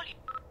 Volume.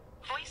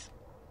 Voice.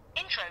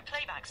 Intro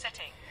playback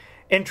setting.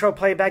 Intro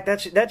playback,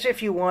 that's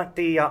if you want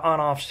the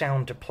on-off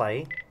sound to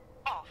play.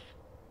 Off.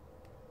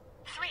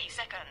 3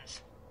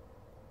 seconds.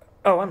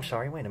 Oh, I'm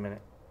sorry, wait a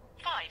minute.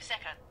 5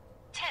 seconds.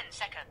 10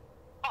 seconds.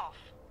 Off.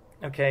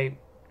 Okay,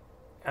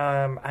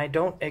 I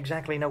don't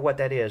exactly know what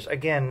that is.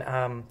 Again,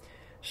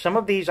 some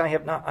of these I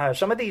have not.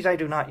 Some of these I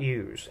do not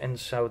use, and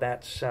so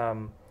that's.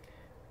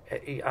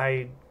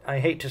 I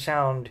hate to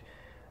sound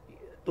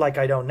like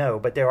I don't know,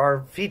 but there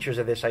are features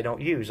of this I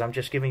don't use. I'm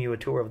just giving you a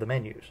tour of the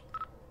menus.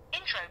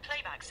 Intro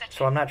playback setting.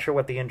 So I'm not sure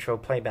what the intro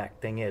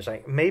playback thing is.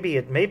 Maybe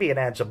it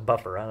adds a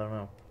buffer. I don't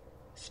know.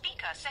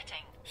 Speaker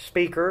setting.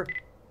 Speaker.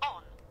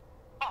 On.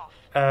 Off.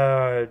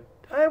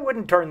 I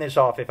wouldn't turn this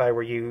off if I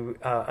were you,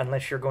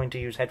 unless you're going to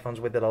use headphones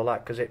with it a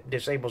lot, because it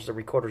disables the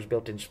recorder's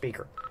built-in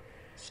speaker.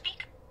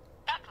 Speak.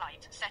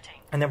 Backlight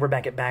setting. And then we're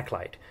back at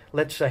backlight.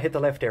 Let's hit the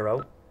left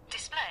arrow.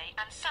 Display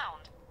and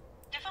sound.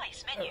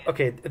 Device menu.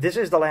 Okay, this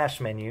is the last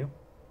menu.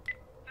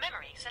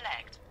 Memory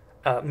select.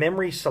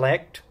 Memory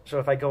select. So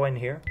if I go in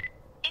here,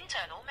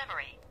 Internal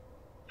memory.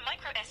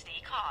 Micro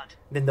SD card.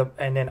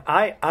 then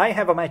I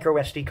have a micro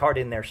SD card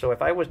in there. So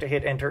if I was to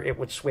hit enter, it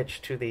would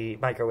switch to the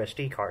micro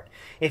SD card.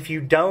 If you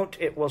don't,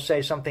 it will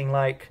say something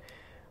like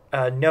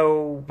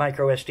no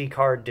micro SD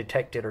card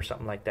detected or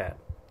something like that.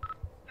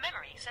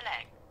 Memory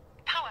select.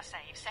 Power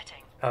save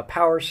setting.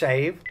 Power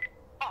save.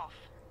 Off.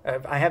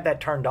 I have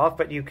that turned off,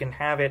 but you can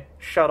have it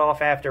shut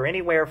off after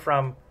anywhere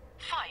from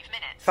 5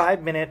 minutes.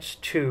 5 minutes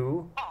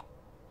to Off.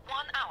 1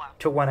 hour.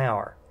 to 1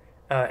 hour,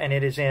 and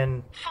it is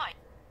in 5.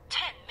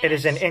 10 minutes. it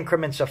is in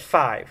increments of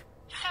 5.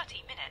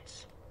 30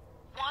 minutes.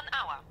 1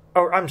 hour.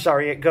 Oh, I'm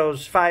sorry. It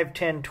goes 5,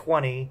 10,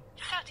 20.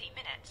 30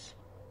 minutes.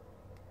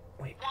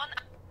 Wait.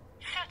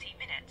 30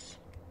 minutes.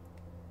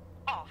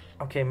 Off.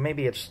 Okay,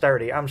 maybe it's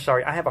 30. I'm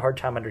sorry. I have a hard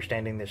time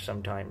understanding this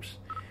sometimes.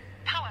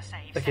 Power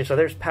save. Okay, so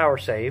there's power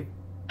save.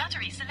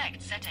 Battery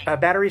select setting.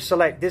 Battery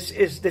select. This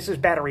is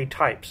battery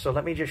type. So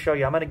let me just show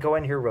you. I'm going to go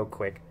in here real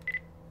quick.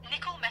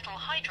 Nickel metal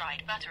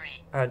hydride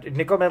battery.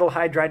 Nickel metal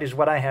hydride is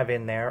what I have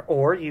in there,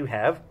 or you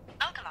have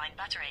Alkaline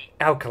battery.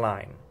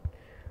 alkaline.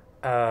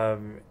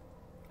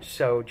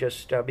 So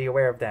just be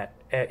aware of that.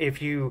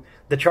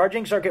 The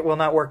charging circuit will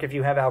not work if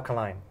you have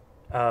alkaline,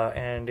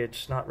 and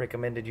it's not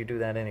recommended you do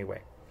that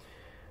anyway.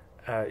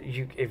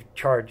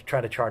 Try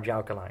to charge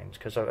alkalines,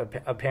 because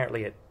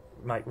apparently it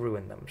might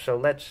ruin them. So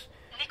let's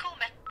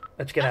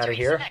get out of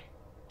here. Select.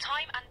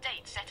 Time and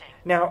date setting.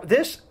 Now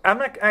this, I'm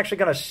not actually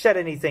going to set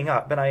anything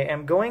up, but I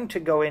am going to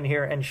go in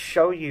here and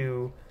show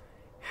you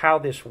how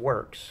this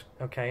works.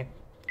 Okay.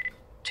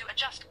 To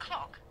adjust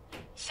clock,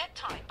 set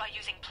time by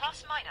using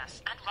plus,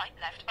 minus, and right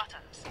left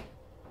buttons.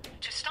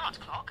 To start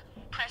clock,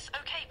 press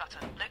OK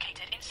button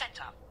located in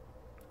center.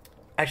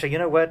 Actually, you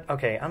know what?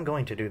 Okay, I'm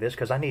going to do this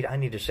because I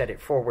need to set it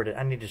forward.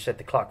 I need to set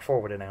the clock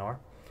forward an hour,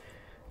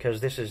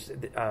 because this is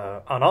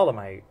on all of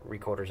my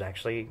recorders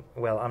actually.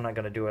 Well, I'm not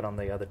going to do it on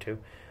the other two,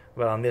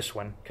 but on this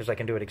one, because I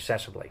can do it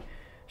accessibly.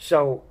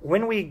 So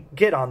when we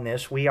get on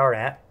this, we are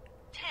at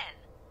 10.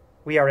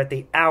 We are at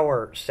the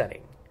hour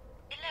setting.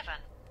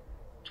 11.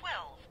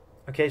 12.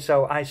 Okay,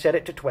 so I set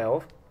it to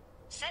 12.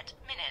 Set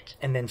minute.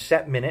 And then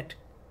set minute.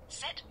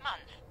 Set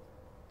month.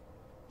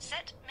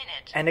 Set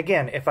minute. And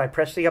again, if I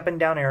press the up and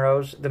down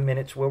arrows, the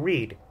minutes will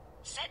read.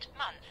 Set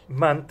month.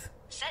 Month.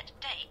 Set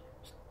date.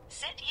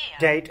 Set year.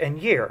 Date and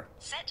year.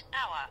 Set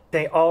hour.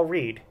 They all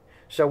read.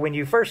 So when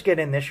you first get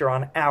in this, you're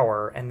on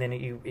hour, and then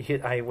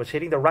I was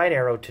hitting the right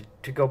arrow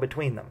to go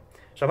between them.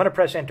 So I'm going to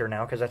press enter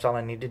now, because that's all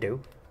I need to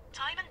do.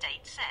 Time and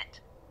date set.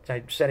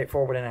 I set it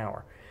forward an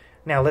hour.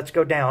 Now let's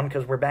go down,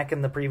 because we're back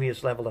in the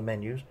previous level of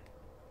menus.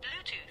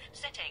 Bluetooth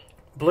setting.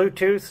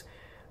 Bluetooth.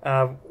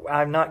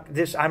 I'm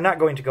not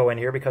going to go in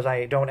here because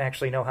I don't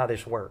actually know how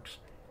this works.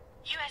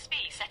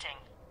 USB setting.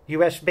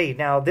 USB.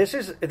 Now this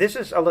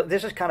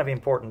is kind of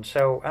important.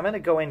 So I'm going to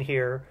go in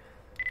here.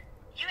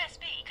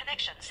 USB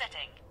connection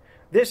setting.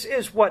 This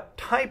is what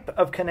type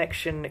of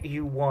connection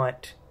you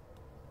want.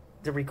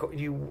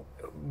 You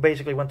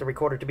basically want the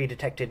recorder to be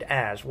detected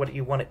as, what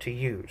you want it to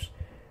use.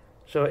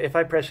 So if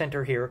I press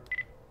enter here.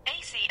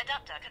 AC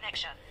adapter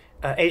connection.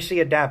 AC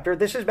adapter.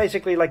 This is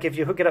basically like if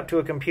you hook it up to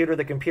a computer,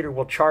 the computer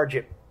will charge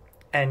it,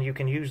 and you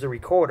can use the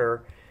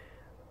recorder,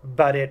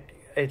 but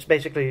it's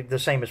basically the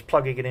same as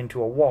plugging it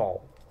into a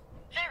wall.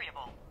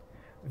 Variable.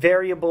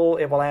 Variable,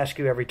 it will ask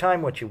you every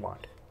time what you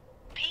want.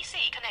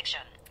 PC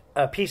connection.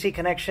 A PC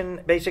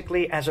connection,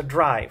 basically as a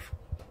drive.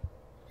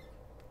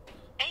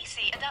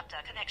 AC adapter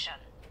connection.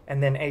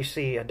 And then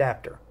AC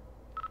adapter.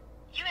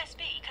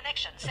 USB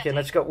connection setting. Okay,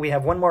 let's go. We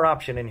have one more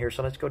option in here,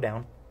 so let's go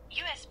down.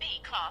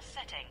 USB class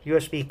setting.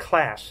 USB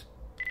class.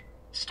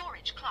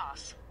 Storage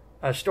class.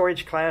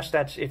 Storage class,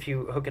 that's if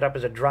you hook it up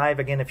as a drive.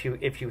 Again, if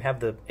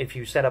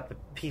you set up the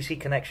PC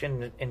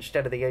connection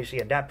instead of the AC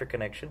adapter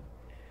connection.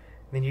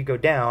 Then you go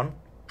down.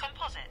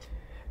 Composite.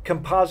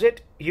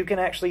 Composite, you can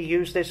actually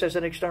use this as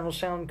an external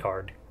sound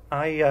card.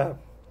 I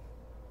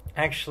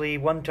actually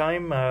one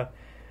time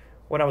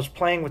when I was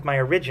playing with my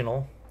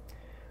original,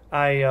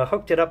 I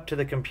hooked it up to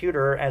the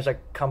computer as a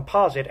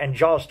composite, and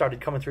JAWS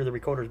started coming through the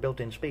recorder's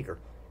built-in speaker.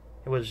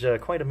 It was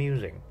quite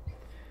amusing.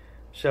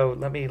 So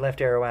let me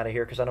left arrow out of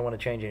here because I don't want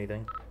to change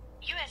anything.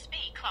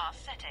 USB class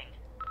setting.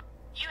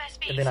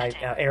 USB and then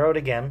setting. I arrowed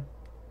again.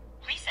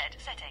 Reset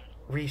setting.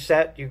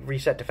 Reset, you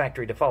reset to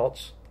factory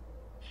defaults.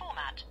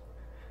 Format.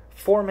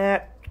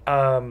 Format,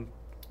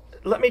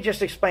 let me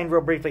just explain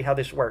real briefly how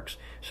this works.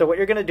 So what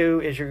you're going to do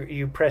is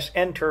you press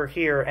enter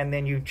here, and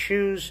then you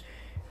choose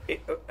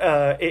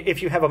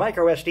if you have a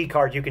micro SD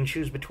card, you can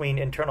choose between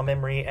internal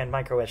memory and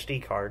micro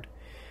SD card.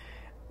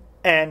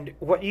 And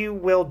what you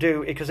will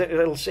do, because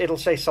it'll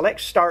say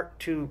select start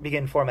to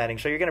begin formatting.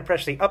 So you're going to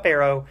press the up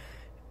arrow,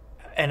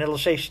 and it'll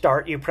say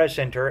start. You press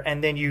enter,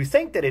 and then you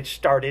think that it's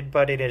started,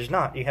 but it is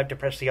not. You have to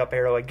press the up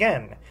arrow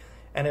again,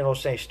 and it'll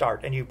say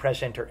start, and you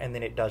press enter, and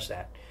then it does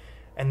that,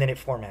 and then it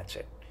formats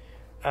it.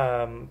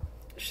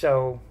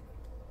 So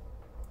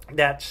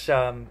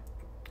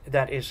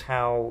that is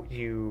how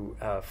you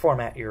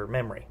format your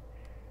memory.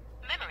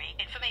 Memory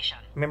information.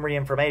 Memory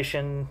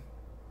information.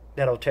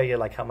 That'll tell you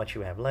like how much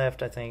you have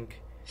left, I think.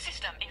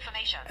 System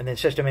information. And then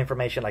system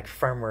information like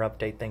firmware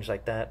update, things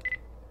like that.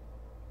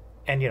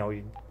 And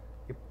you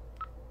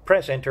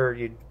press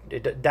enter.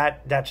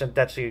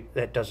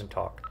 That doesn't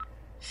talk.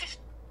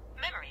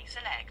 Memory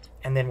select.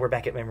 And then we're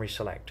back at memory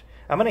select.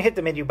 I'm going to hit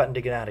the menu button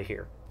to get out of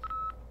here.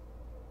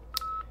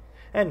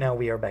 And now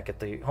we are back at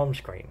the home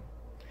screen.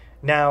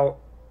 Now,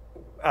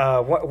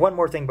 one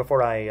more thing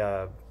before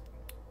I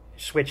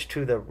switch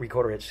to the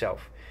recorder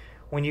itself.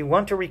 When you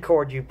want to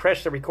record, you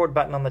press the record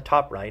button on the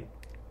top right.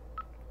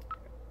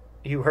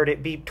 You heard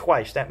it beep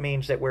twice. That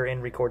means that we're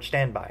in record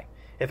standby.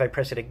 If I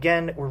press it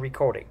again, we're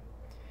recording.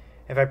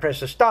 If I press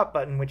the stop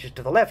button, which is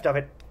to the left of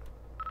it,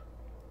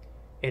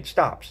 it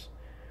stops.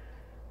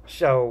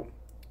 So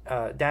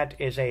that's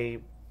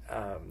an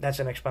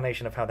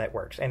explanation of how that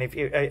works. And if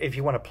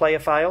you want to play a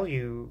file,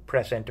 you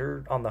press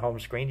enter on the home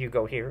screen. You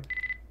go here.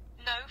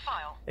 No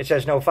file. It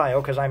says no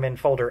file because I'm in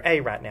folder A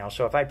right now.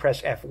 So if I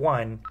press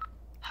F1,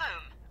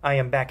 home, I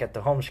am back at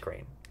the home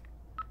screen.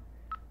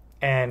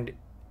 And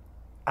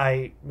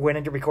I went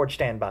into record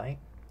standby.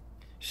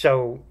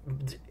 So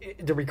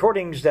the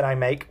recordings that I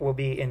make will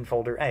be in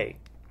folder A.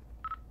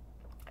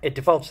 It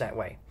defaults that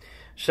way.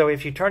 So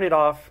if you turn it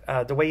off,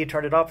 the way you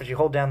turn it off is you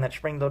hold down that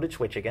spring-loaded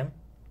switch again.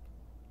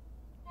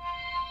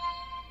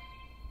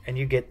 And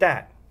you get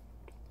that.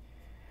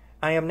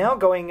 I am now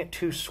going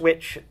to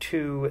switch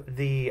to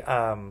the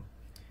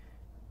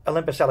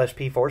Olympus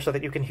LS-P4 so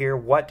that you can hear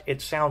what it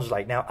sounds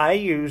like. Now, I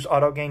use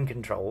auto gain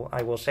control.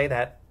 I will say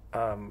that.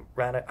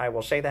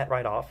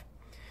 Right off.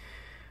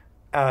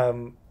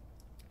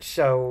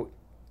 So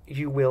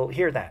you will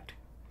hear that.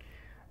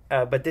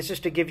 But this is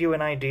to give you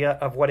an idea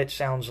of what it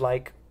sounds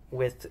like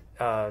with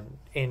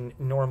in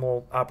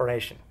normal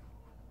operation.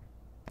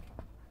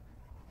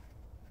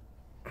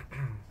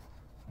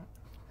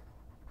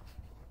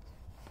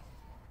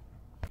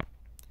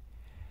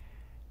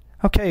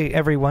 Okay,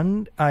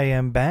 everyone, I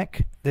am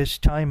back. This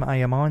time I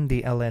am on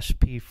the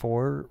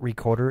LS-P4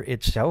 recorder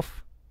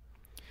itself.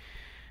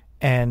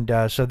 And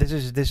so this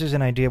is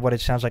an idea of what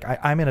it sounds like.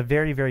 I'm in a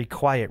very, very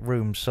quiet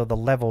room, so the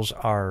levels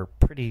are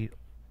pretty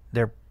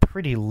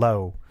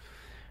low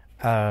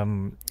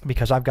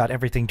because I've got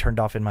everything turned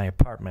off in my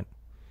apartment.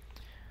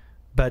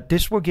 But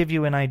this will give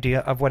you an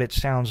idea of what it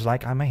sounds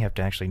like. I may have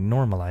to actually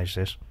normalize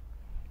this.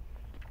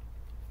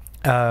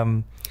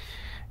 So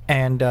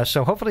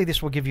hopefully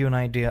this will give you an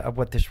idea of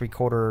what this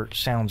recorder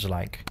sounds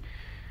like.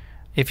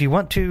 If you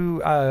want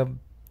to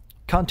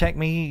contact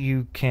me,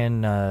 you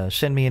can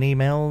send me an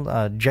email,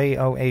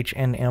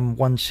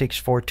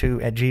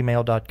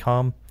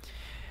 johnm1642@gmail.com.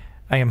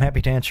 I am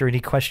happy to answer any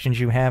questions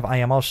you have. I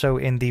am also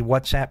in the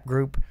WhatsApp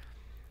group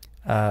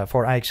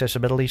for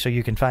iAccessibility, so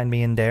you can find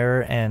me in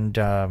there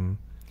and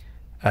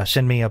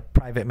send me a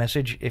private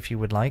message if you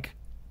would like.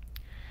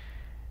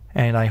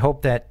 And I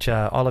hope that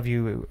all of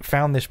you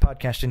found this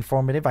podcast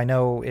informative. I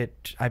know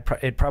it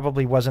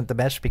probably wasn't the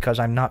best because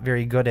I'm not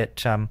very good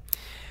at,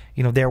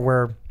 there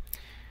were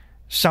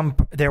some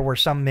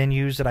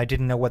menus that I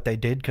didn't know what they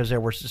did because there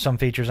were some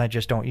features I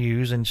just don't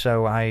use, and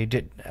so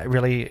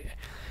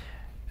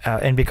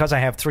and because I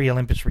have 3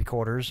 Olympus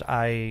recorders,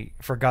 I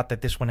forgot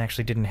that this one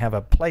actually didn't have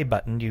a play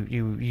button.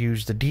 You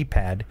use the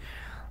D-pad,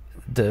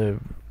 or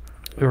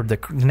the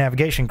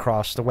navigation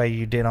cross the way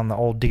you did on the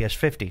old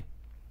DS50.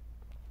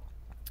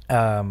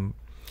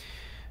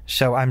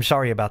 So I'm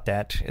sorry about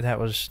that. It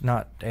was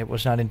not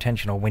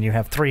intentional. When you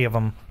have 3 of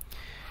them,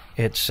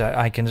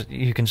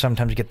 you can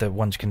sometimes get the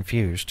ones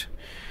confused.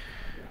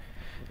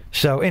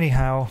 So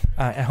anyhow,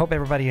 I hope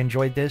everybody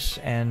enjoyed this,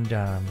 and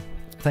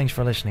thanks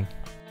for listening.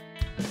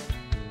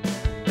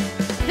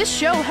 This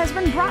show has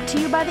been brought to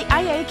you by the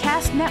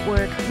iACast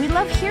Network. We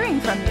love hearing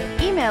from you.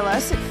 Email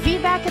us at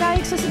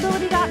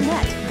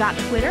feedback@iAccessibility.net. Got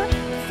Twitter?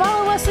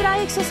 Follow us at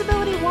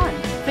iAccessibility1.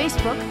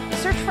 Facebook,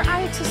 search for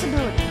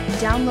iAccessibility.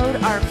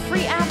 Download our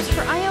free apps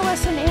for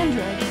iOS and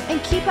Android,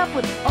 and keep up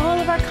with all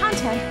of our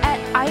content at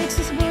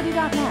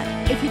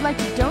iAccessibility.net. If you'd like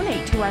to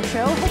donate to our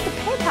show, hit the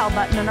PayPal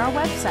button on our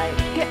website.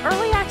 Get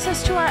early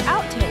access to our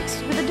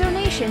outtakes with a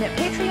donation at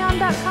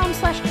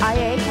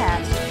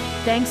patreon.com/iAcast.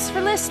 Thanks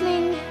for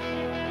listening.